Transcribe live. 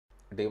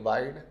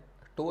Divide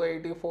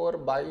 284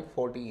 by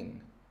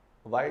 14.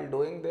 While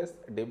doing this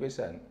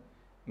division,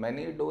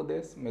 many do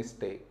this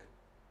mistake.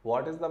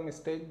 What is the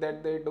mistake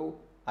that they do?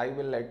 I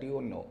will let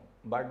you know.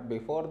 But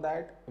before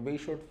that, we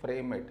should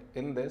frame it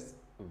in this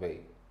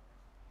way.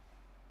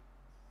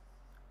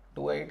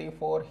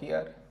 284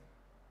 here,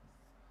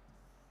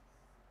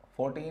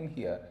 14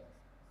 here.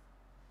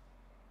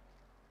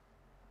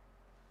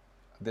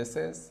 This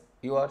is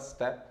your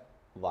step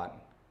 1.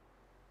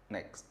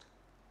 Next.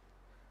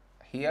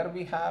 Here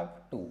we have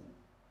 2.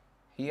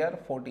 Here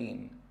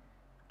 14.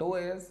 2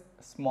 is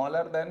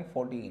smaller than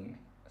 14.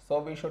 So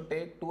we should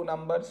take two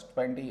numbers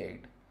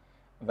 28.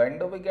 When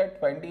do we get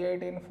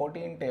 28 in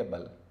 14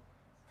 table?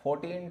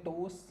 14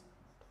 2's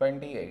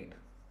 28.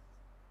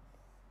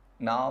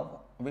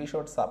 Now we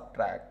should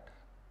subtract.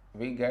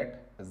 We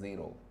get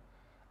 0.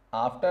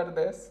 After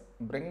this,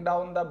 bring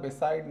down the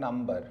beside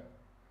number.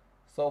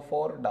 So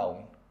 4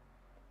 down.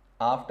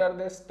 After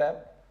this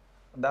step,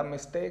 the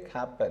mistake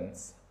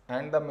happens,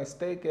 and the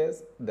mistake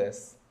is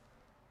this.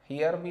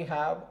 Here we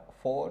have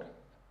 4,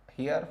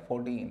 here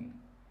 14.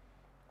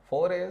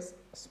 4 is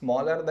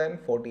smaller than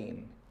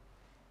 14.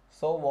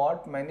 So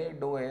what many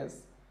do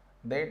is,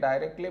 they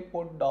directly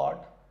put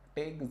dot,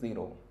 take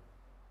 0,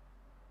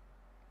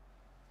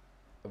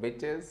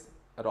 which is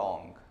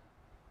wrong.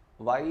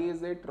 Why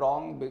is it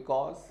wrong?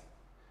 Because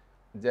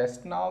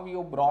just now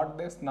you brought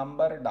this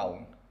number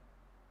down,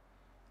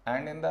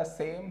 and in the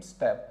same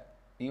step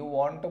you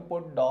want to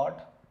put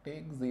dot,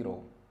 take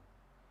 0,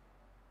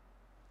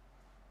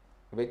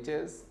 which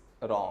is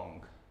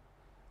wrong.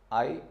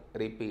 I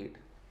repeat,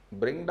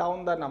 bring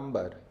down the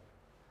number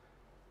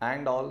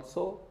and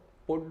also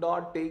put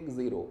dot, take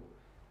 0.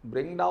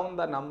 Bring down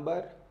the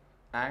number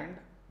and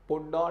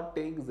put dot,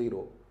 take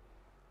 0.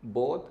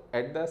 Both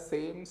at the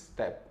same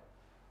step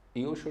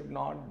you should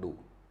not do.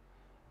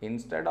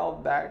 Instead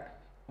of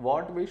that,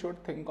 what we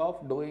should think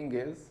of doing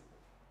is,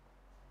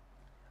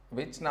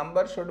 which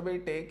number should we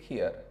take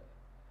here?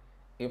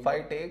 If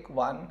I take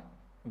 1,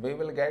 we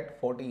will get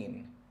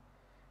 14.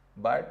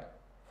 But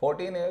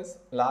 14 is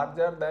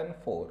larger than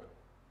 4.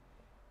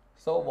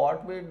 So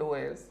what we do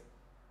is,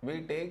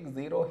 we take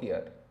 0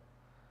 here.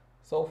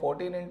 So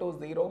 14 into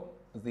 0,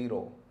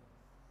 0.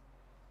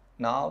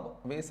 Now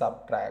we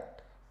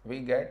subtract. We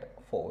get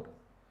 4.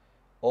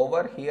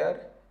 Over here,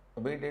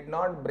 we did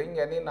not bring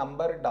any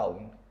number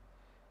down,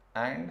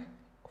 and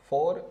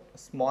 4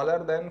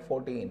 smaller than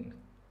 14.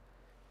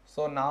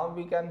 So now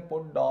we can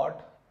put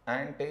dot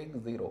and take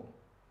 0.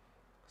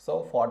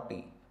 So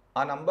 40.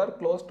 A number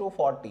close to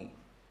 40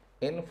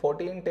 in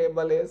 14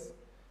 table is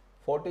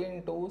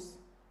 14 2's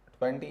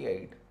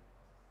 28.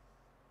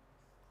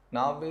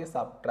 Now we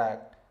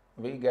subtract.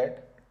 We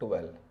get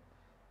 12.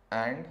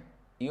 And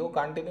you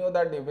continue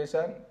the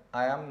division.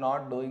 I am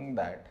not doing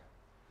that.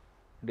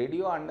 Did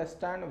you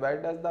understand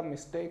where does the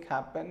mistake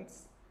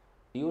happens?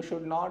 You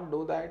should not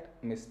do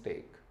that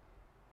mistake.